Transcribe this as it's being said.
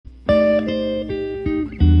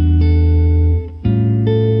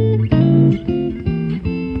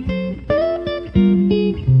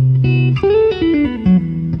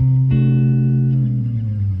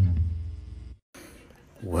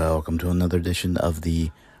edition of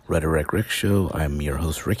the Rhetoric Rick Show. I'm your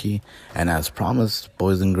host, Ricky, and as promised,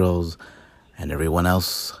 boys and girls, and everyone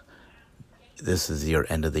else, this is your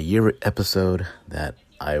end of the year episode that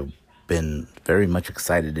I've been very much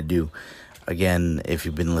excited to do. Again, if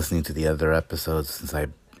you've been listening to the other episodes, since I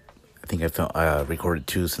think I recorded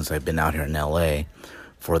 2 since I've been out here in LA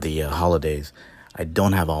for the holidays, I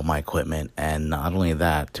don't have all my equipment, and not only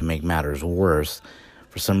that, to make matters worse,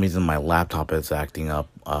 for some reason my laptop is acting up.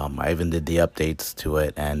 I even did the updates to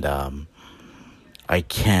it, and I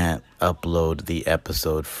can't upload the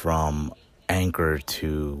episode from Anchor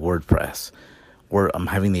to WordPress. I'm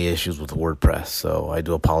having the issues with WordPress, so I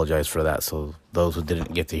do apologize for that. So those who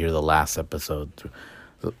didn't get to hear the last episode,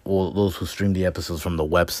 those who streamed the episodes from the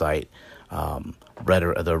website, the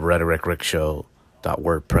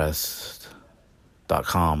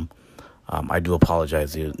rhetoricrickshow.wordpress.com, I do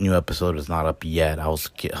apologize. The new episode is not up yet. I was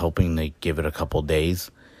hoping to give it a couple days,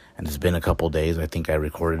 and it's been a couple days. I think I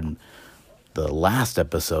recorded the last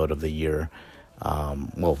episode of the year.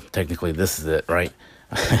 Well, technically this is it, right?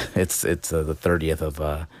 it's the 30th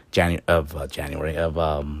of January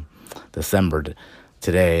of December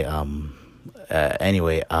today.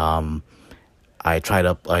 Anyway, I tried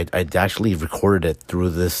I actually recorded it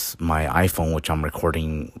through my iPhone, which I'm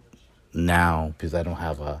recording now because I don't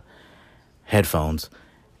have headphones,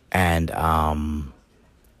 and I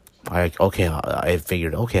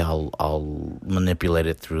figured I'll manipulate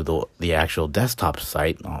it through the actual desktop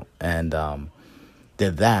site, and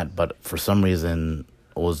did that, but for some reason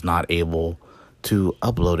was not able to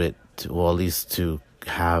upload it at least to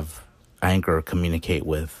have Anchor communicate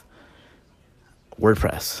with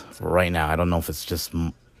WordPress for right now. I don't know if it's just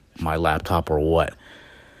my laptop or what.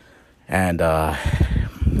 And I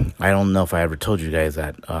don't know if I ever told you guys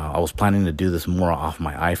that I was planning to do this more off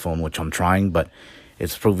my iPhone, which I'm trying, but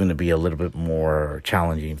it's proven to be a little bit more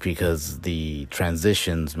challenging because the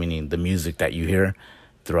transitions, meaning the music that you hear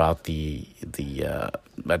throughout the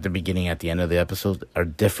at the beginning, at the end of the episode, are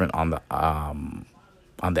different on the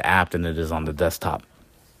app than it is on the desktop.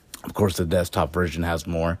 Of course, the desktop version has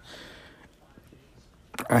more,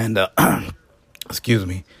 and excuse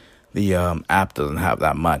me, the app doesn't have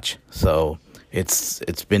that much. So it's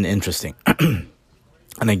been interesting. And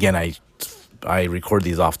again, I record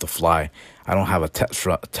these off the fly. I don't have a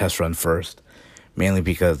test run first, mainly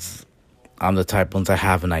because I'm the type, once I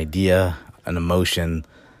have an idea, an emotion,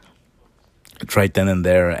 it's right then and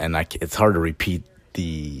there, and it's hard to repeat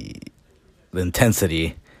the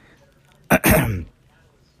intensity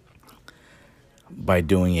by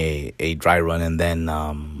doing a dry run and then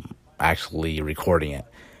actually recording it.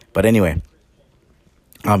 But anyway,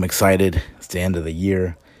 I'm excited. It's the end of the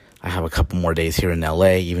year. I have a couple more days here in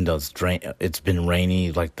LA, even though it's been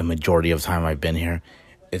rainy like the majority of the time I've been here.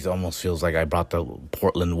 It almost feels like I brought the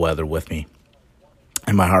Portland weather with me.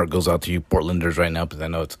 And my heart goes out to you Portlanders right now, because I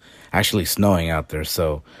know it's actually snowing out there.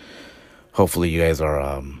 So hopefully you guys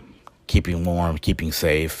are keeping warm, keeping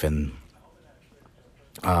safe, and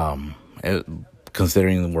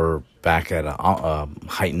considering we're back at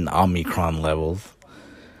heightened Omicron levels,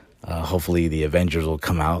 hopefully the Avengers will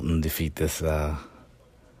come out and defeat this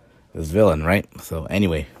villain, right? So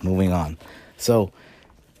anyway, moving on. So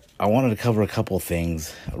I wanted to cover a couple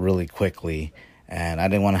things really quickly. And I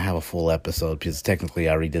didn't want to have a full episode because technically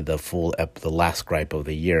I already did the last gripe of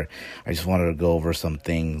the year. I just wanted to go over some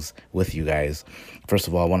things with you guys. First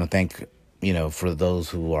of all, I want to thank, for those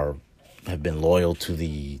who have been loyal to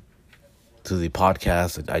the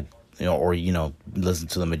podcast. Or listen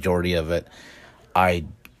to the majority of it. I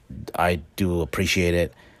do appreciate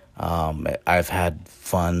it. I've had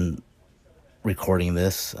fun recording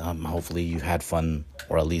this. Hopefully you've had fun,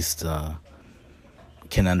 or at least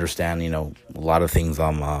can understand, a lot of things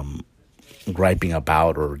I'm griping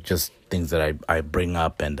about, or just things that I bring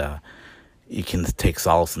up, and you can take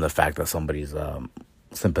solace in the fact that somebody's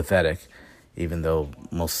sympathetic, even though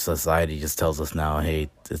most society just tells us now, hey,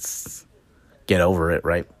 it's get over it,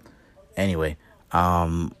 right? Anyway, I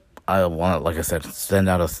want to, like I said, send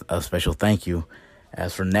out a special thank you.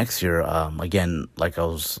 As for next year, again, like I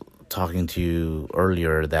was talking to you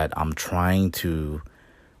earlier, that I'm trying to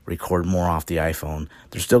record more off the iPhone.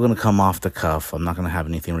 They're still going to come off the cuff. I'm not going to have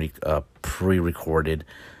anything pre-recorded.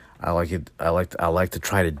 I like to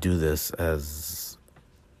try to do this as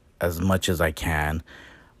much as I can.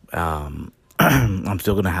 I'm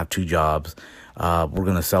still going to have 2 jobs. We're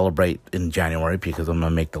going to celebrate in January because I'm going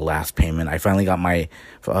to make the last payment. I finally got my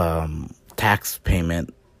tax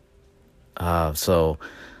payment. That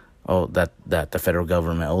the federal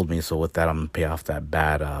government owed me. So with that, I'm going to pay off that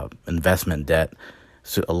bad investment debt.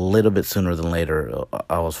 so a little bit sooner than later.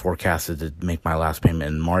 I was forecasted to make my last payment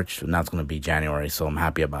in March, and that's going to be January, so I'm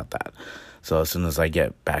happy about that. So as soon as I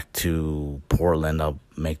get back to Portland, I'll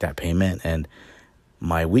make that payment, and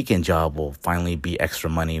my weekend job will finally be extra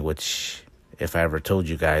money, which if I ever told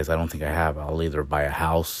you guys, I don't think I have. I'll either buy a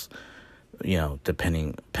house,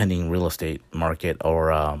 pending real estate market,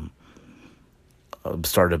 or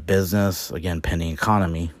start a business, again, pending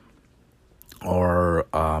economy, or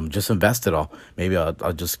just invest it all. Maybe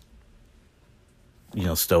I'll just,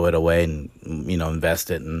 stow it away and, invest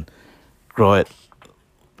it and grow it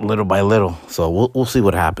little by little. So we'll see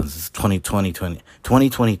what happens. It's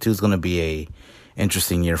 2022 is going to be a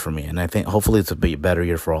interesting year for me, and I think hopefully it's a better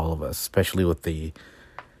year for all of us, especially with the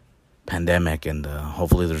pandemic, and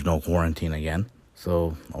hopefully there's no quarantine again.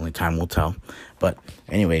 So only time will tell. But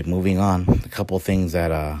anyway, moving on, a couple of things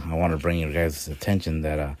that I want to bring your guys' attention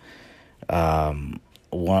that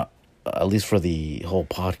one, at least for the whole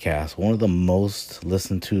podcast, one of the most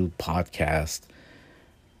listened to podcast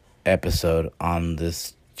episode on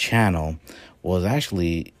this channel was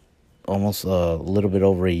actually almost a little bit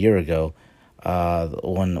over a year ago.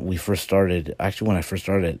 When I first started one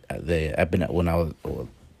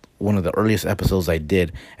of the earliest episodes I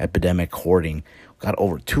did, Epidemic Hoarding, got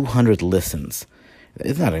over 200 listens.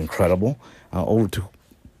 Isn't that incredible?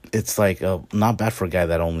 It's like not bad for a guy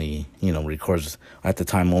that only records at the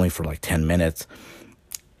time only for like 10 minutes,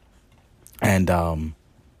 and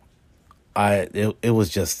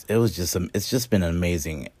it's just been an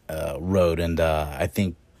amazing road, and I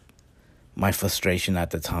think my frustration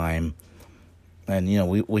at the time, and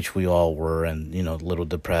which we all were, and a little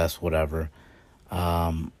depressed, whatever.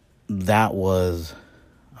 That was,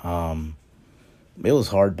 it was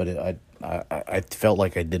hard, but I felt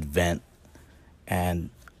like I did vent, and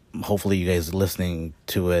hopefully you guys listening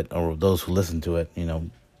to it, or those who listen to it,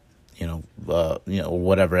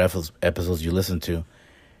 whatever episodes you listen to,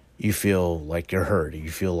 you feel like you're heard.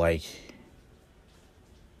 You feel like,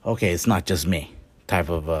 okay, it's not just me type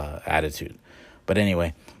of attitude. But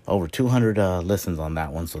anyway, over 200 listens on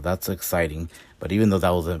that one, so that's exciting. But even though that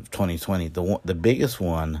was in 2020, the biggest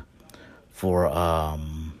one for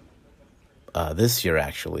this year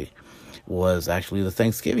actually was actually the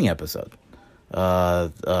Thanksgiving episode.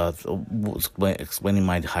 Explaining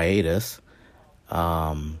my hiatus,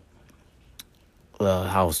 how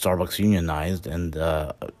Starbucks unionized, and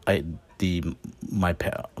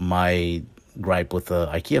my gripe with the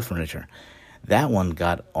IKEA furniture. That one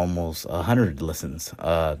got almost 100 listens,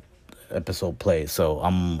 episode plays, so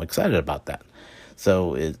I'm excited about that.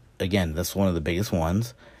 So again, that's one of the biggest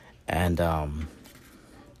ones, and the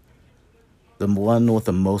one with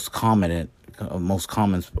the most comments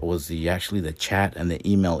was the chat and the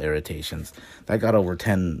email irritations. I got over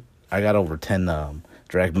 10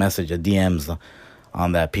 direct message DMs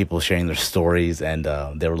on that, people sharing their stories, and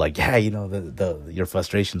they were like, yeah, your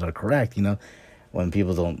frustrations are correct. When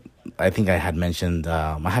people don't, I think I had mentioned,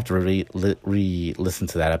 I have to re-listen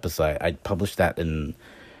to that episode. I published that in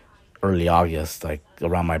early August, like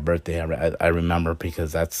around my birthday. I remember,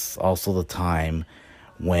 because that's also the time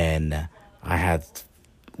when I had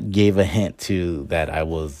gave a hint to that I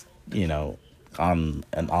was, on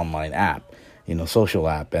an online app, social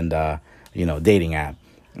app, and, dating app.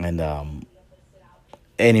 And,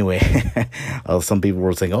 anyway, some people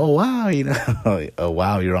were saying, oh, wow, oh,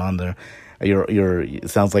 wow, you're on there. It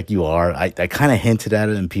sounds like you are. I kind of hinted at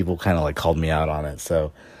it, and people kind of like called me out on it.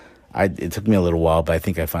 So it took me a little while, but I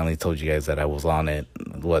think I finally told you guys that I was on it,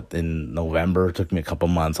 in November. It took me a couple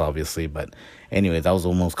months, obviously. But anyway, that was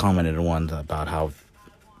the most commented one, about how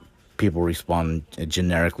people respond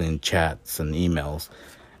generically in chats and emails.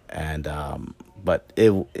 And, but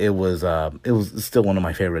it was still one of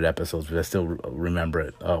my favorite episodes, but I still remember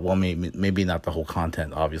it. Well, maybe not the whole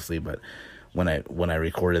content, obviously, but when I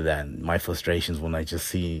recorded that, my frustrations when I just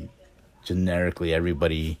see generically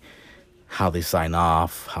everybody, how they sign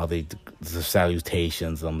off, the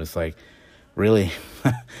salutations, I'm just like, really?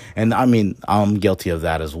 And I mean, I'm guilty of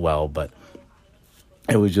that as well, but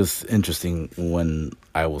it was just interesting when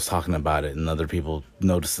I was talking about it and other people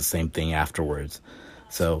noticed the same thing afterwards.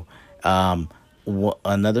 So,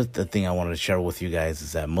 another thing I wanted to share with you guys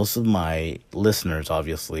is that most of my listeners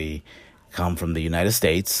obviously come from the United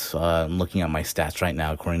States. I'm looking at my stats right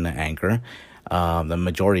now according to Anchor. The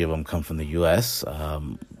majority of them come from the U.S.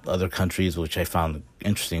 Other countries, which I found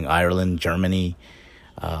interesting, Ireland, Germany,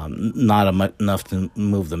 not enough to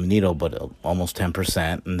move the needle, but almost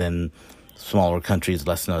 10%. And then smaller countries,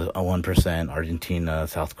 less than 1%, Argentina,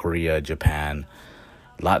 South Korea, Japan,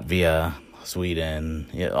 Latvia, Sweden.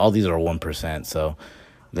 Yeah, all these are 1%. So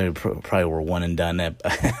They probably were one and done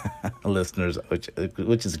listeners,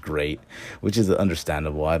 which is great, which is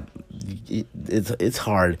understandable. It's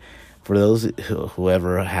hard for those who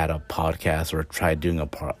ever had a podcast or tried doing a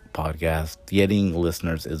podcast. Getting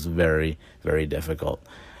listeners is very, very difficult.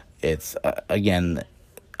 It's again,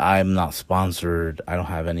 I'm not sponsored. I don't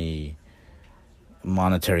have any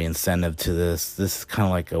monetary incentive to this. This is kind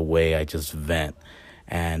of like a way I just vent,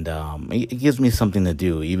 and it gives me something to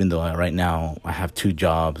do. Even though right now I have 2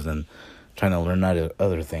 jobs and trying to learn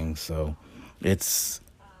other things, so it's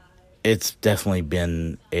definitely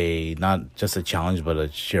been a not just a challenge, but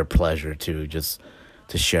a sheer pleasure to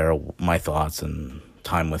share my thoughts and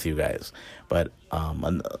time with you guys. But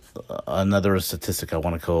another statistic I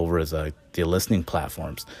want to go over is the listening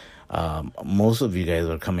platforms. Most of you guys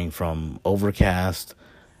are coming from Overcast,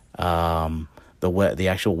 the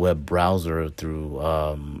actual web browser through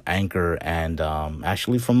Anchor, and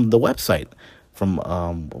actually from the website, from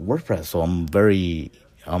WordPress. So I'm very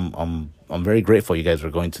grateful you guys are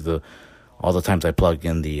going to all the times I plug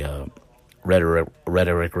in the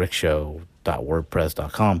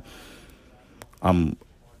rhetoricrickshow.wordpress.com. I'm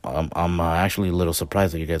actually a little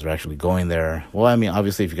surprised that you guys are actually going there. Well, I mean,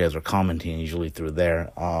 obviously, if you guys are commenting, usually through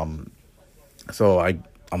there. So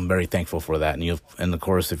I'm very thankful for that. And of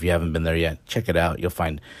course, if you haven't been there yet, check it out. You'll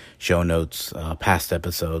find show notes, past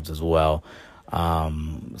episodes as well.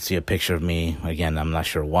 See a picture of me. Again, I'm not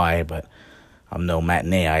sure why, but I'm no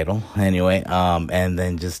matinee idol anyway. And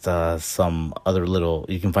then just some other little.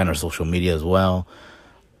 You can find our social media as well,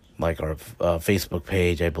 like our Facebook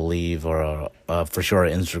page, I believe, or for sure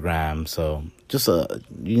our Instagram. So just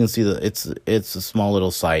you can see that it's a small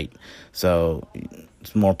little site, so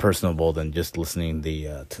it's more personable than just listening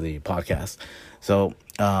to the podcast. So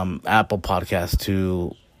Apple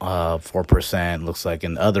Podcast 4% looks like,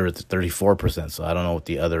 and other it's 34%. So I don't know what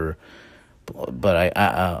the other, but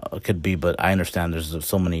I could be. But I understand there's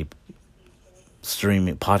so many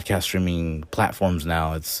podcast streaming platforms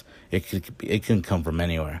now. It can come from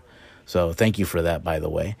anywhere. So thank you for that, by the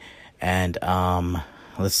way. And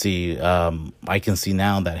let's see. I can see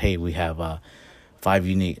now that, hey, we have 5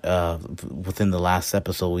 unique. Within the last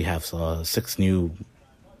episode, we have 6 new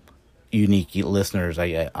unique listeners.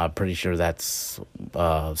 I'm pretty sure that's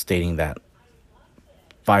stating that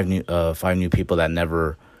 5 new people that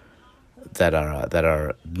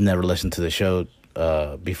are never listened to the show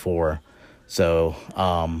before. So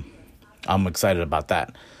I'm excited about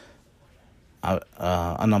that.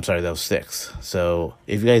 I'm sorry, that was 6. So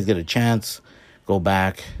if you guys get a chance, go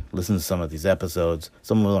back, listen to some of these episodes.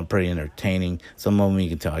 Some of them are pretty entertaining. Some of them you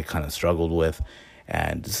can tell I kind of struggled with.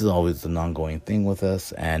 And this is always an ongoing thing with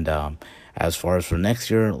us. And as far as for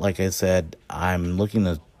next year, like I said, I'm looking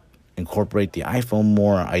to incorporate the iPhone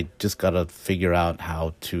more. I just got to figure out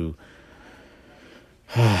how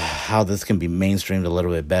this can be mainstreamed a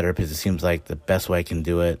little bit better, because it seems like the best way I can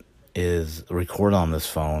do it is record on this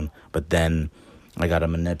phone, but then I got to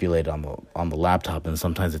manipulate on the laptop, and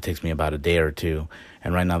sometimes it takes me about a day or 2.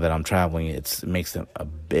 And right now that I'm traveling, it makes it a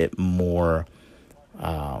bit more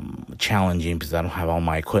challenging, because I don't have all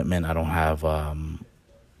my equipment. I don't have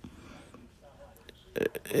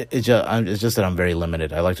it's just that I'm very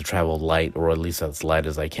limited. I like to travel light, or at least as light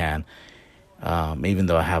as I can, even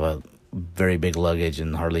though I have a very big luggage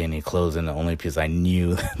and hardly any clothes in it, only because I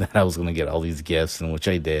knew that I was going to get all these gifts, and which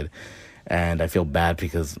I did. And I feel bad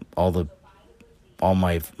because all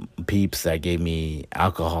my peeps that gave me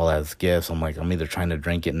alcohol as gifts, I'm either trying to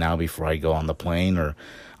drink it now before I go on the plane, or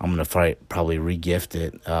I'm going to probably re-gift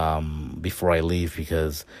it before I leave,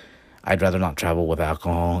 because I'd rather not travel with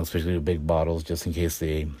alcohol, especially with big bottles, just in case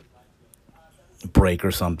they break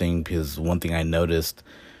or something. Because one thing I noticed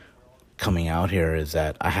coming out here is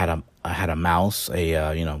that I had a mouse,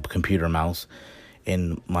 a computer mouse,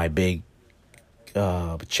 in my big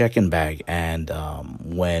check-in bag, and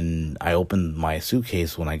when I opened my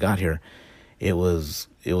suitcase when I got here, it was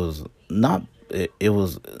not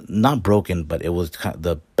not broken, but it was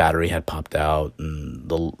the battery had popped out, and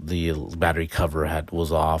the battery cover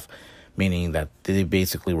was off, meaning that they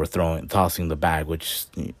basically were tossing the bag, which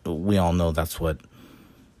we all know that's what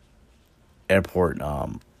airport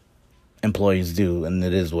employees do, and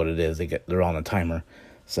it is what it is. They're on a timer.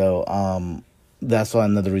 So that's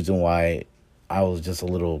another reason why I was just a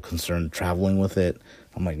little concerned traveling with it.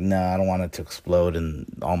 I'm like, nah, I don't want it to explode and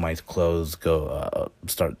all my clothes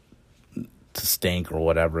start to stink or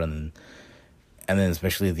whatever, and then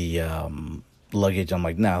especially the luggage. I'm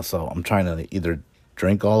like, nah. So I'm trying to either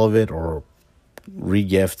drink all of it or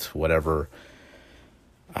re-gift whatever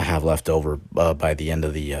I have left over by the end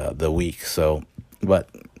of the week. So, but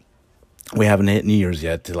We haven't hit New Year's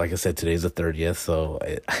yet. Like I said, today's the 30th, so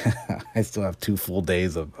I still have 2 full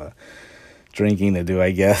days of drinking to do,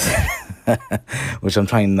 I guess, which I'm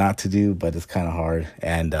trying not to do, but it's kind of hard.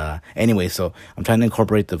 And anyway, so I'm trying to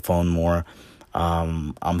incorporate the phone more.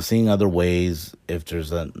 I'm seeing other ways. If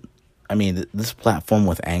there's this platform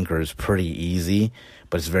with Anchor is pretty easy,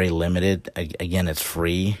 but it's very limited. Again, it's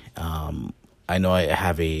free. I know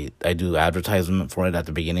I do advertisement for it at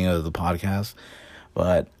the beginning of the podcast,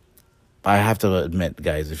 but I have to admit,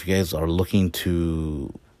 guys, if you guys are looking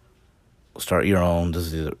to start your own,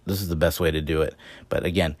 this is the best way to do it. But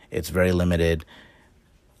again, it's very limited.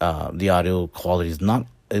 The audio quality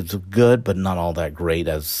it's good, but not all that great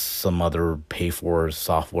as some other pay-for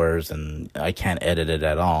softwares, and I can't edit it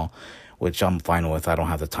at all, which I'm fine with. I don't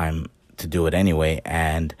have the time to do it anyway,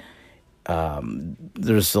 and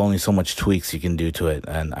there's only so much tweaks you can do to it,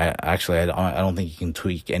 and I don't think you can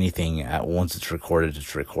tweak anything once it's recorded.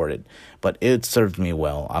 It's recorded, but it served me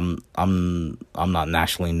well. I'm not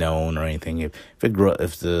nationally known or anything. If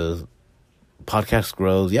the podcast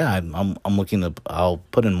grows, yeah, I'm looking to. I'll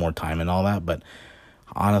put in more time and all that, but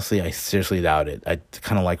honestly, I seriously doubt it. I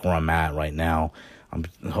kind of like where I'm at right now. I'm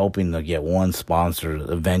hoping to get one sponsor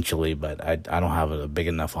eventually, but I don't have a big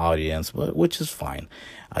enough audience, which is fine.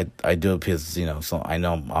 I do it because, so I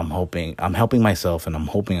know I'm helping myself, and I'm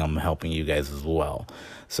hoping I'm helping you guys as well.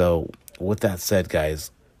 So with that said,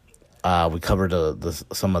 guys, we covered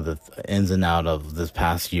some of the ins and outs of this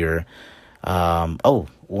past year.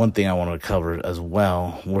 One thing I want to cover as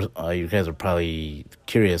well. You guys are probably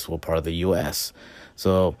curious what part of the U.S.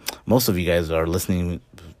 So most of you guys are listening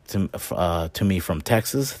to me from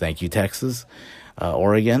Texas. Thank you, Texas.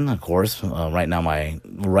 Oregon, of course. Right now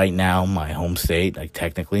my home state, like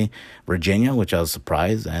technically Virginia, which I was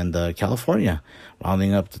surprised, and California,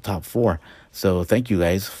 rounding up the top 4. So thank you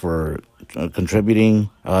guys for contributing.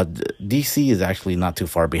 DC is actually not too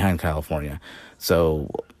far behind California. So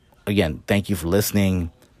again, thank you for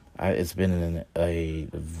listening. It's been a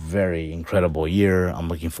very incredible year. I'm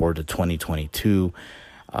looking forward to 2022.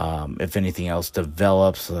 If anything else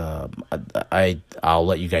develops, I'll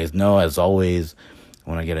let you guys know, as always,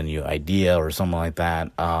 when I get a new idea or something like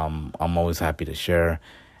that. I'm always happy to share.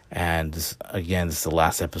 And this is the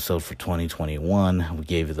last episode for 2021. We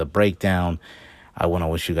gave you the breakdown. I want to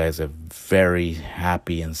wish you guys a very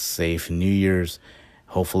happy and safe New Year's.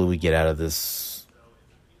 Hopefully we get out of this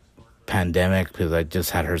pandemic, because I just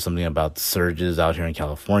had heard something about surges out here in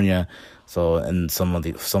California. So, and some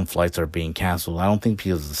flights are being canceled. I don't think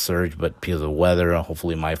because of the surge, but because of weather.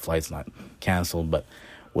 Hopefully my flight's not canceled. But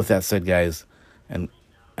with that said, guys, and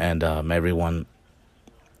everyone,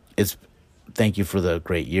 thank you for the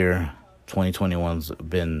great year. 2021's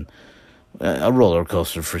been a roller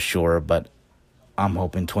coaster for sure, but I'm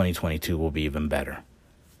hoping 2022 will be even better.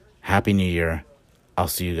 Happy New Year. I'll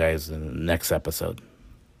see you guys in the next episode.